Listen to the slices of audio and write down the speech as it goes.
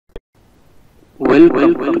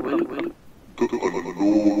Welcome to the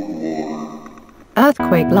unknown world.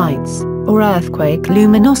 Earthquake lights, or earthquake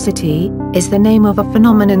luminosity, is the name of a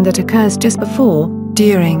phenomenon that occurs just before,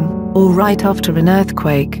 during, or right after an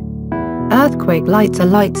earthquake. Earthquake lights are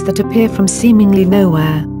lights that appear from seemingly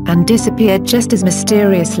nowhere, and disappear just as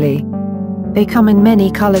mysteriously. They come in many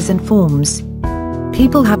colors and forms.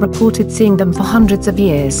 People have reported seeing them for hundreds of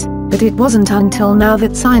years, but it wasn't until now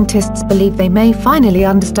that scientists believe they may finally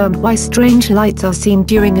understand why strange lights are seen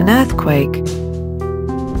during an earthquake.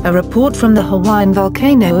 A report from the Hawaiian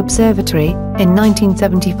Volcano Observatory, in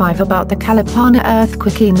 1975 about the Kalapana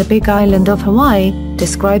earthquake in the Big Island of Hawaii,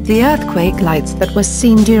 described the earthquake lights that were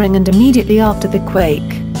seen during and immediately after the quake.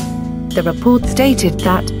 The report stated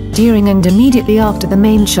that, during and immediately after the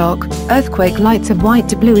main shock, earthquake lights of white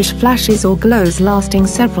to bluish flashes or glows lasting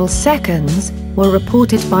several seconds, were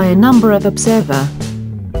reported by a number of observers.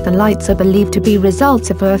 The lights are believed to be results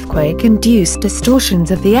of earthquake-induced distortions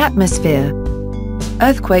of the atmosphere.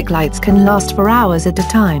 Earthquake lights can last for hours at a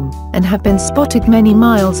time, and have been spotted many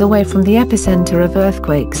miles away from the epicenter of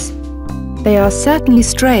earthquakes. They are certainly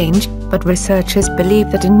strange, but researchers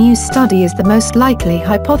believe that a new study is the most likely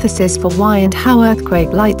hypothesis for why and how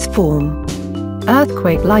earthquake lights form.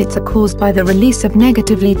 Earthquake lights are caused by the release of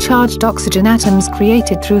negatively charged oxygen atoms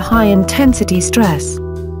created through high-intensity stress.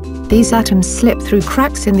 These atoms slip through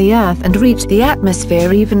cracks in the earth and reach the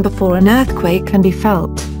atmosphere even before an earthquake can be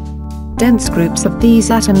felt. Dense groups of these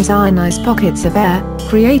atoms ionize pockets of air,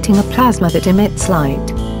 creating a plasma that emits light.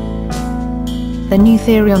 The new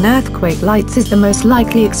theory on earthquake lights is the most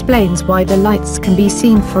likely explains why the lights can be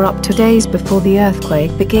seen for up to days before the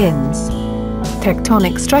earthquake begins.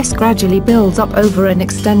 Tectonic stress gradually builds up over an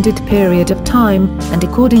extended period of time, and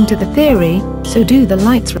according to the theory, so do the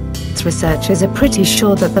lights. Researchers are pretty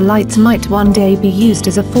sure that the lights might one day be used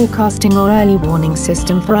as a forecasting or early warning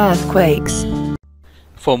system for earthquakes.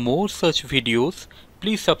 For more such videos,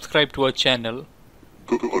 please subscribe to our channel.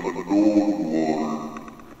 The unknown world.